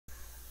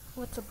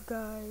What's up,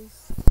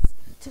 guys?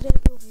 Today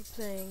we'll be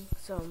playing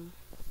some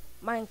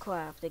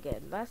Minecraft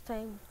again. Last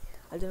time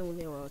I didn't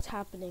know what was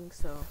happening,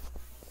 so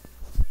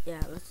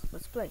yeah,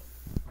 let's play.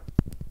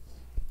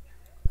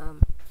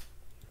 Um,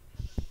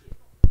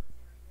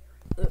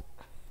 uh,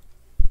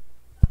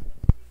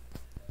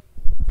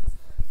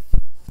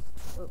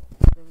 oh,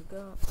 there we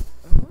go.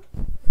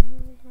 There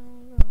we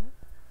go.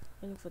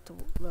 Waiting for it to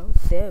load.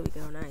 There we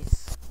go.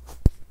 Nice.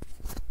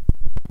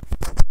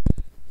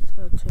 It's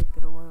gonna take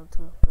it a while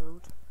to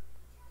load.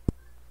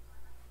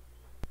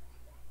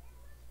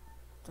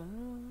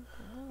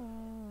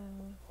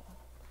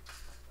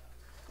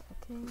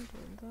 Okay,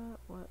 doing that.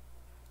 What?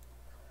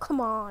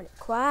 Come on, it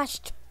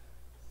crashed.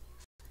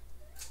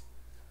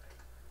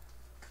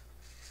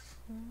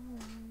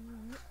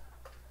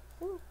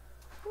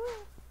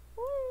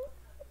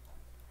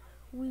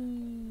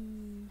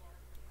 Wee.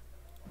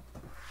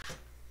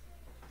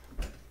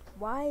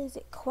 Why is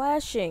it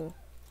crashing?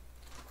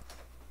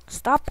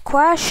 Stop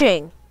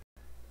crashing.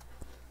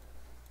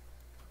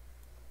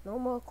 No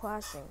more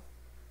crashing.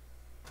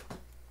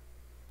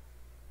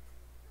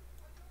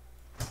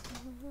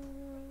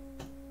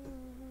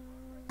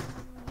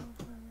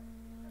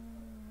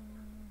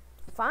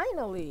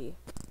 Finally.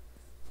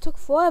 Took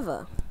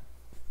forever.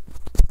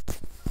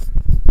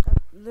 That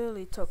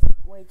literally took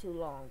way too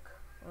long.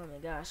 Oh my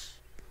gosh.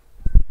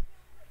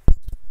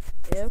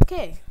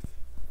 Okay.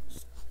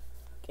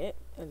 Okay,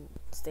 and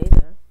stay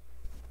there.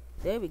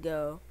 There we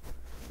go.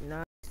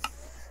 Nice.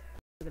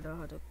 Figured out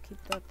how to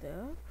keep that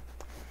there.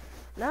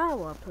 Now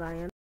we're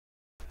applying.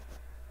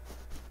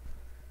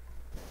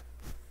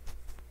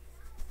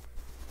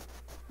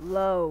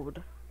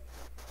 Load.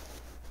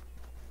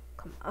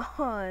 Come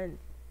on.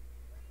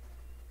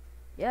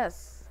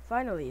 Yes,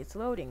 finally it's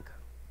loading.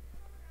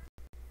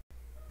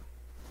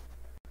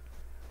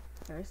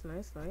 Nice. Yeah.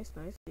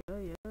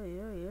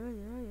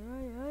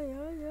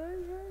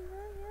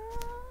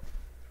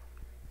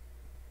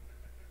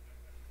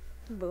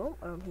 Boom.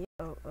 Here.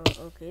 Oh,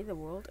 okay. The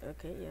world.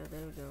 Okay. Yeah.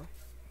 There we go.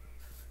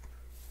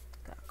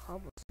 Got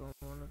cobblestone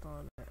one. I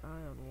thought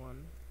iron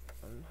one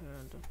on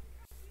hand.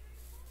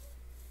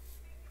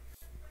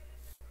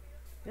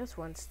 This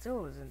one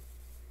still isn't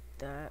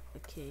that.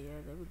 Okay.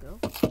 Yeah. There we go.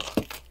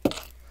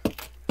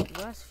 The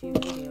last few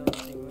videos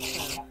they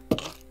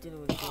didn't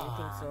really do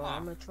anything, so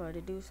I'm gonna try to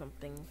do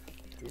something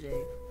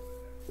today.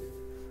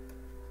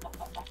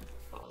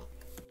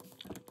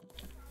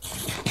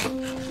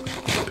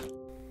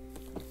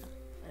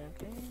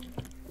 Okay,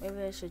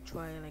 maybe I should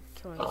try like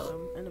killing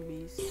some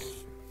enemies.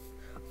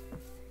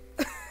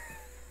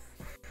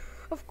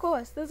 Of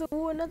course, there's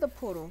another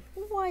portal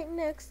right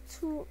next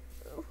to.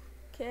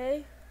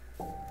 Okay,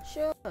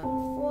 sure,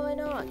 why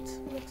not?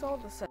 Makes all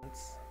the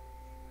sense.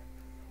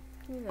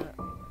 Give me that.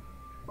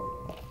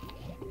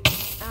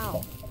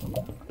 Ow.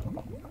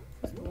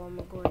 That's the one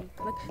we're going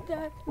to like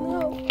that.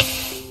 No.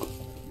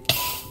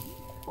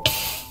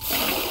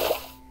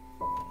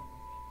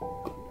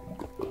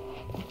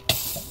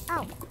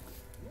 Ow.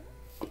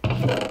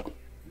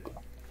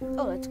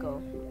 Oh, let's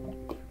go.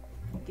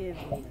 Give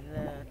me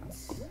that.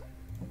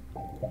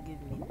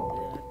 Give me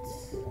that.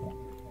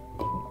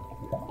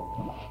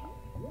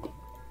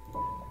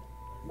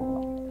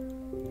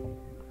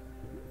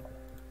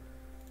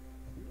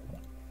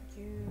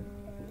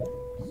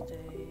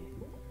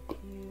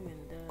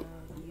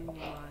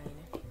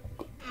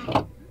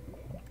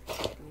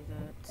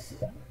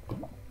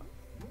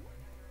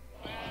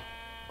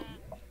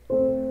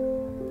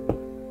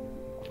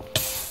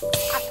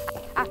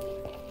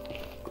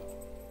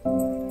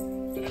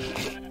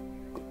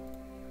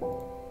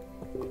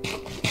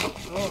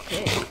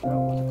 Okay, that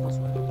was a close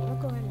one. I'll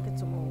go ahead and get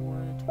some more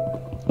wood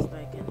so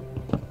I can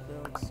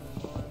build some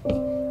more.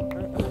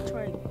 I'm gonna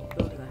try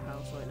building a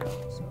house right now,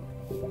 so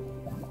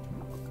yeah.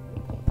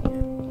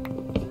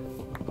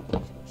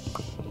 Some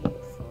sheep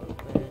for a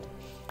bed.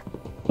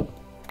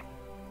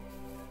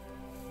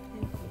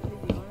 To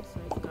be honest, I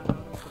forgot how to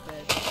make a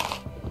bed.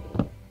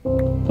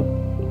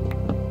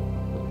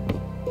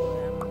 So I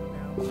am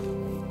now.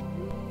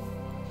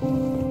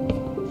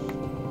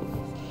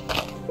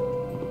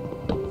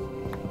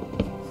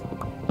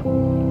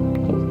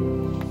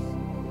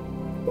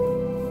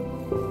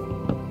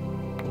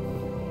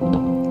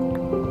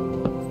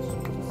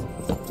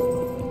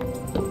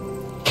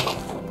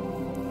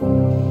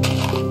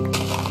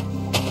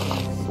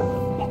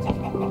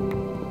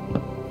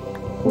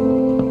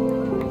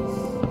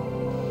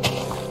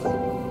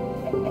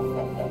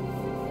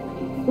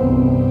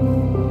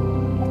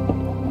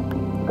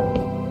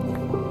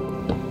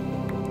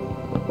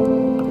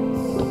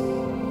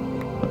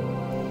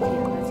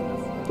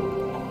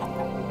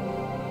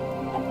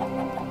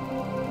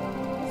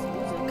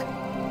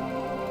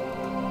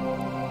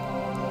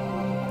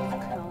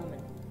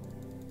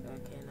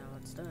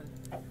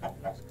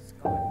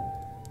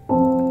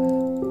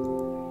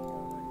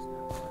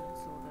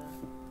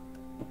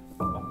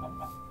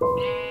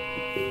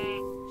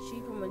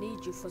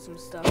 For some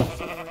stuff.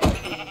 So yeah,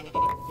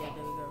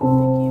 there we go.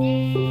 Thank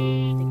you.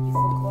 Thank you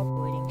for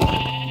cooperating.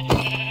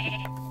 Thank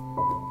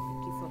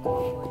you for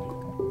cooperating.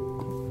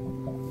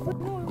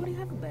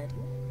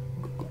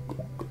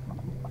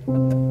 He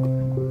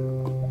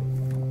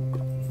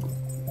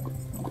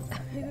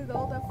did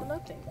all that for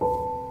nothing.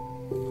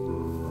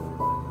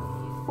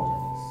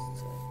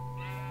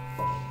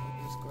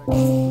 Just go ahead and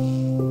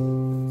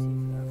see if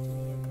you're after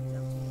me. If he's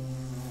after me.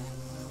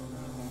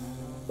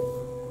 No,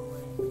 go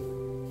away.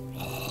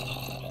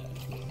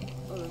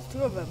 Oh, there's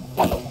two of them.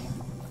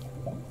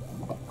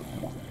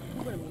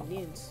 I'm gonna be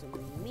needing some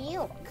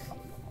milk.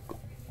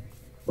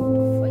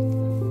 Fight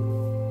them.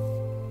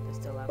 They're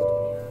still after me,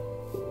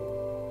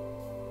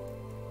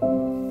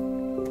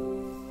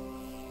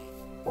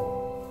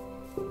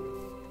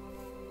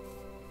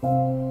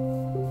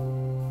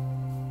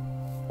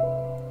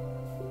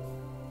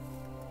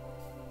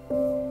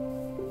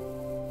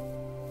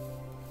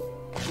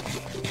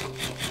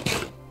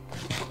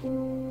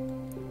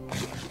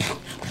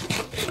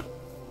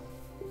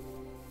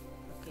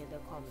 Okay,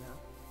 they're calm now.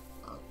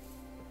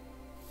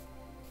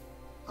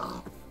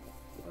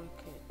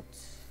 Okay.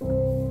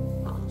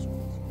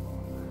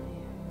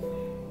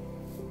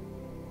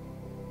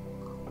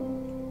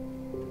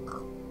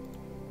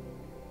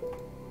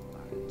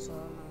 Alright, so I'm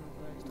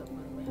going to start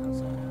putting my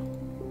house out now.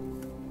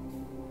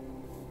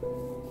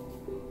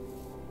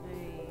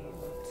 Hey,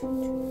 what's to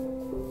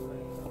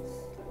my house?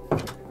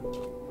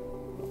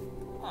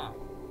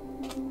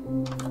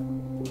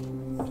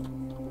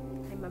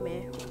 Hey, my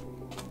man.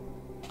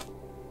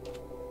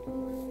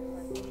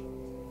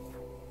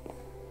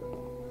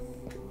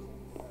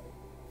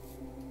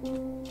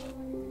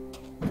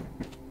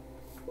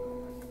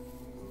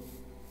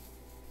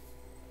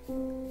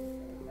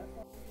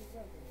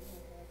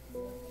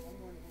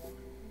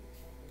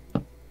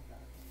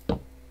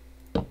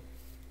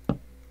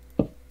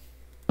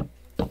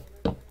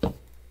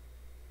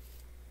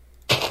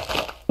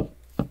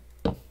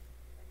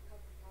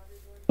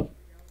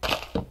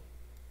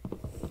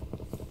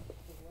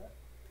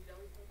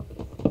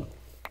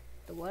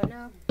 The what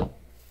now?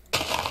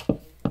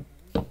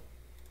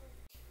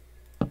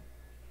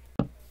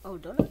 Oh,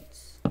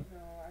 donuts?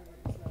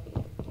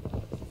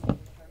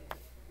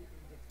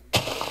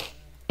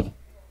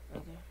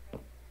 Okay.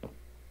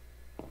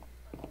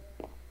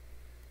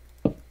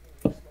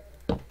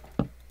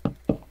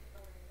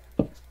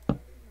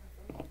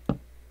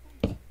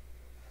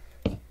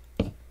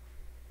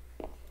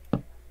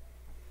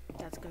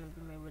 That's gonna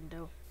be my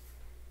window.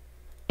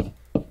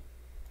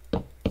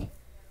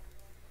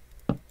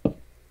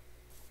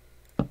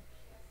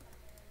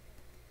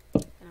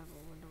 I have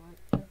a window on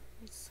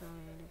every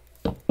side.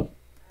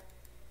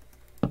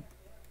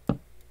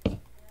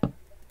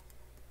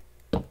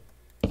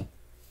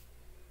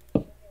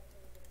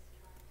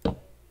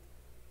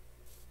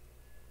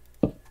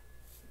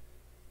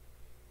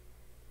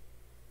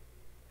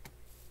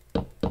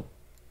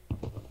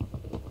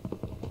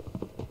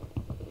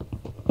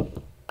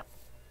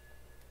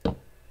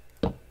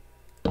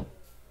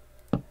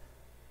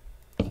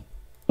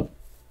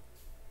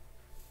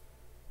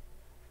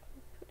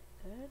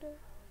 Bed.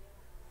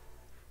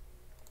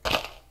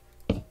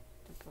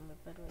 Put my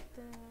bed right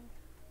there.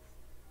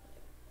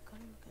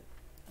 Gotta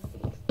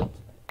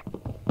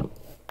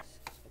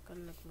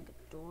make a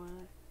door.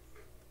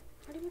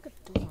 How do you make a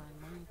door in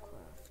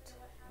Minecraft?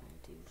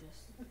 Do you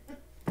just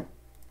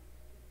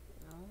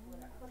no?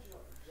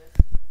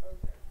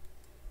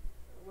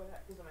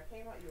 Because when I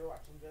came out, you were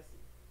watching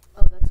Jesse.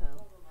 Oh, that's how.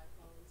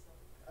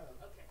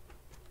 Okay.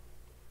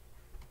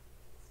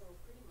 So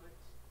pretty much.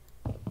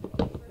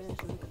 Managed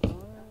to make a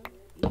door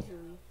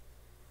easily.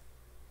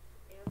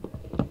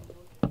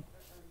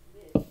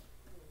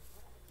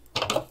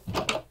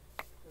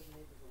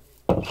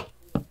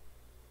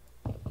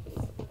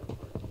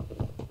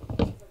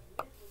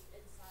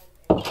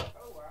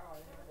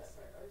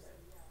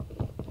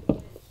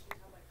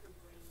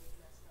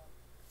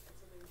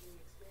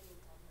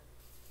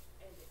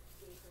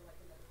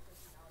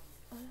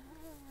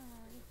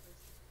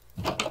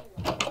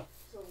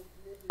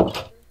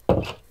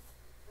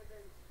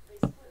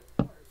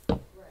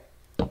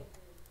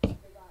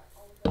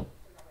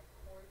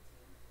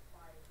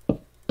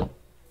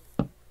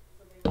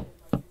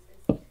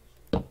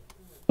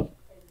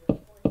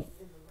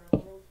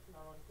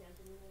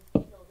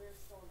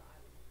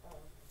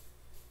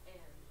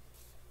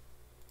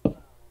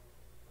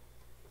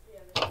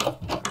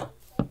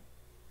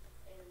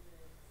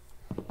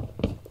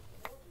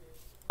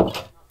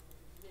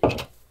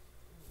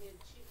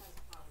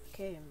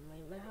 Okay,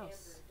 my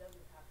house.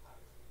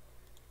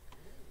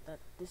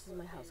 This is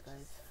my house,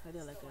 guys. How do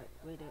you like it?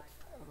 Rate it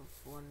out of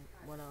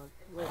one out.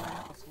 Rate my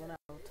house 1 out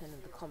of 10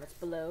 in the comments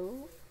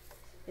below.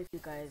 If you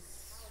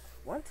guys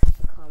want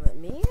to comment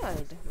me,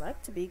 I'd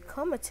like to be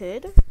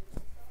commented.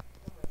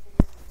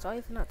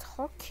 Sorry for not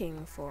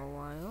talking for a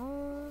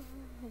while.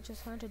 I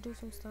just had to do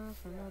some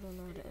stuff and I don't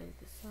know how to edit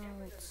this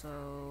out.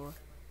 So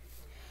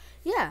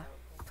yeah,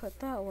 put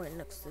that right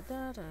next to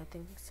that. And I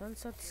think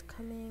sunset's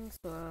coming,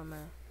 so I'm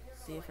gonna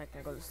see if I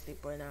can go to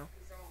sleep right now.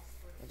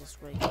 I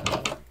just wake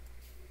up.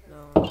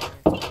 No,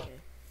 it's okay.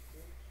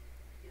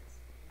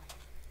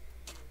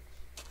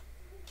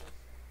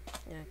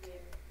 Yeah, okay.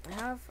 I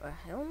have a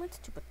helmet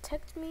to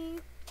protect me.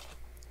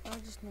 I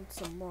just need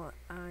some more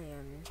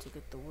iron to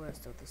get the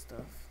rest of the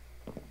stuff.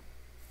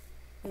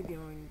 Maybe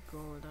only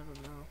gold, I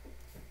don't know.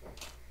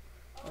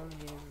 I'll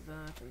use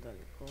that and then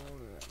gold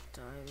and then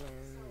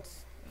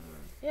diamonds.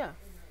 Yeah,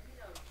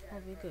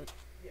 that'll be good.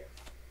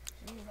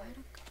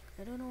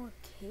 I don't know what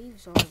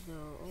caves are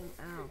though.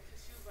 Oh, ow.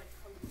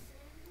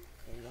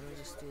 Okay, let me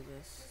just do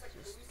this.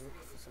 Just look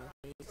for some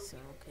caves. I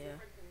don't care.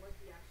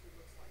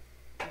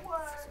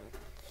 Some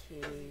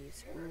caves.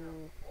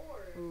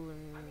 Ooh,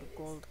 and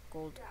gold.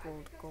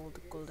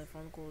 I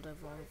found gold.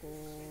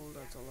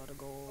 That's a lot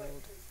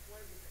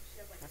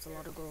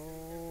of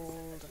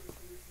gold.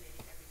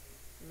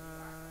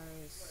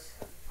 Nice.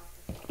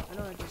 I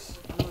know I just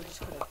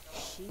could have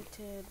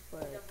cheated,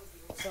 but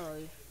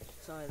sorry,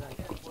 like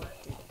I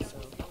cheated. So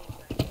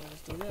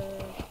let's do that.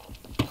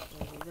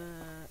 Let's do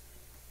that.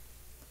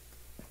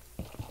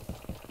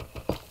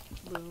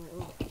 Boom.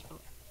 Oh.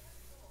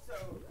 So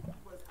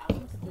was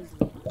Alex This is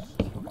legit.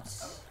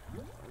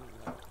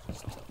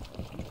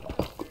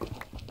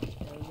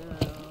 There you go.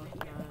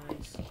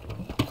 Nice.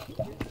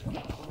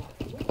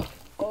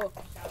 Oh.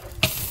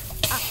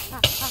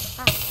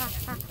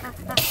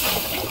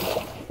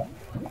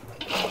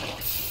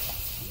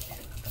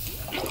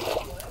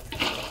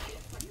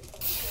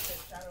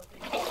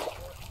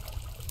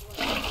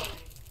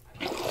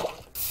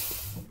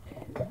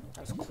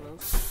 That was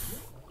close.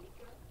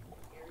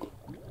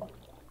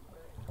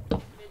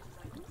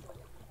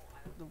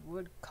 The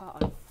wood caught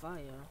on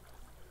fire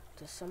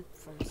to from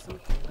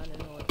something. I didn't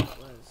know what it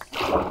was.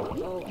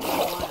 Oh,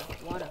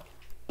 water.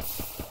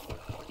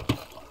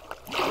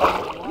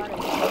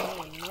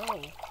 Oh no.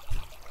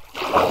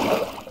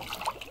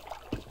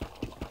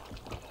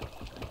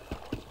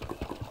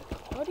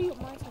 What do you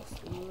mind us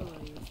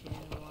literally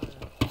in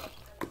water?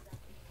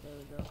 There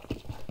we go.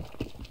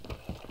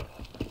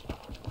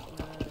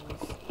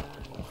 Nice.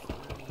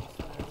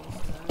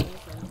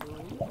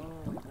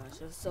 Oh my gosh,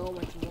 there's so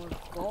much more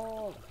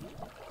gold.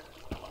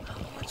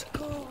 How much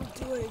gold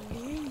do I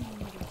need?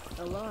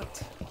 A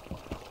lot.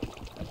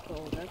 Of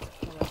gold, that's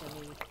how much I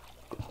need.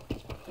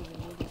 Because I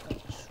need this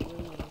like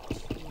trillion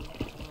too.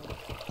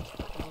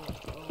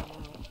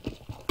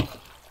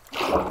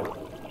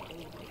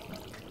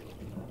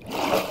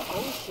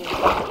 Oh shit,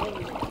 I'm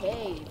in the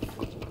cave.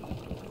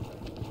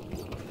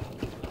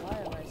 Why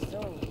am I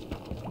so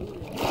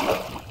weird?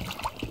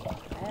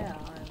 Yeah,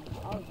 I'm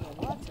out of the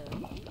water.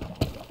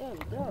 There we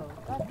go,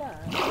 got that.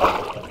 So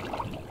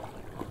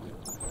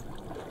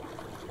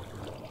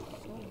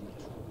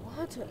much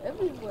water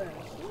everywhere.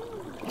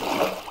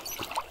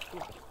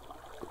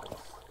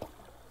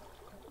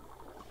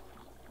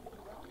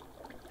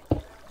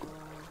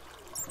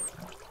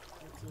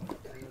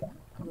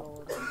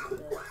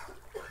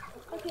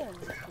 Again,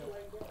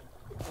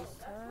 it's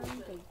time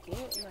to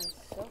get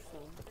myself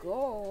some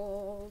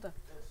gold.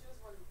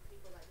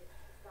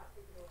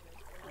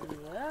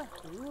 Yeah,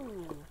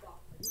 ooh.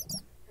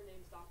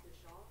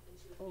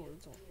 Oh,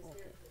 it's all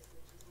okay.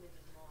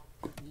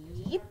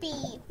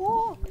 Yippee!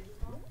 Whoa!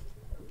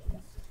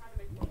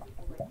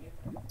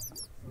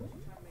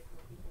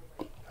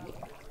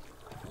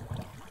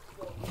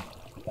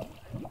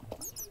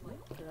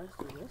 Okay, let's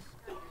do this.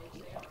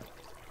 Okay,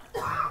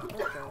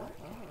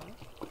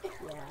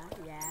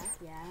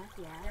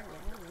 yeah.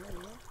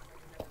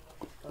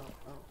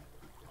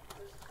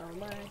 Oh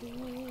my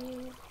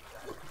dear.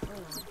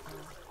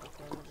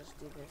 Okay, we'll just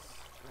do this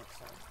next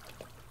time.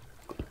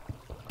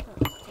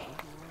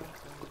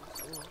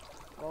 Ooh,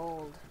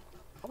 gold.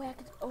 Oh wait, I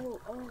could. Oh.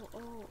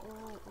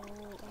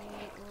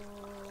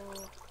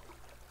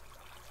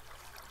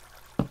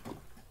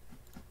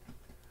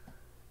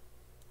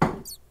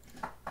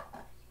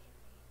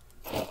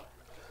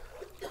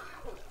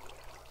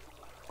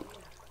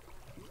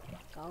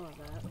 All of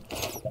that.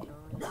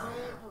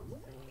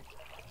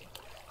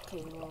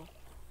 Okay, well,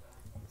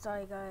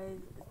 sorry guys,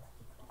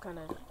 kind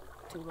of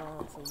too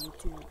long for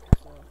YouTube,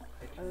 so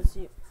I will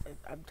see.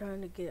 I'm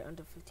trying to get it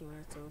under 15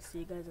 minutes, so we'll see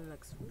you guys in the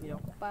next video.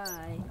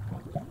 Bye.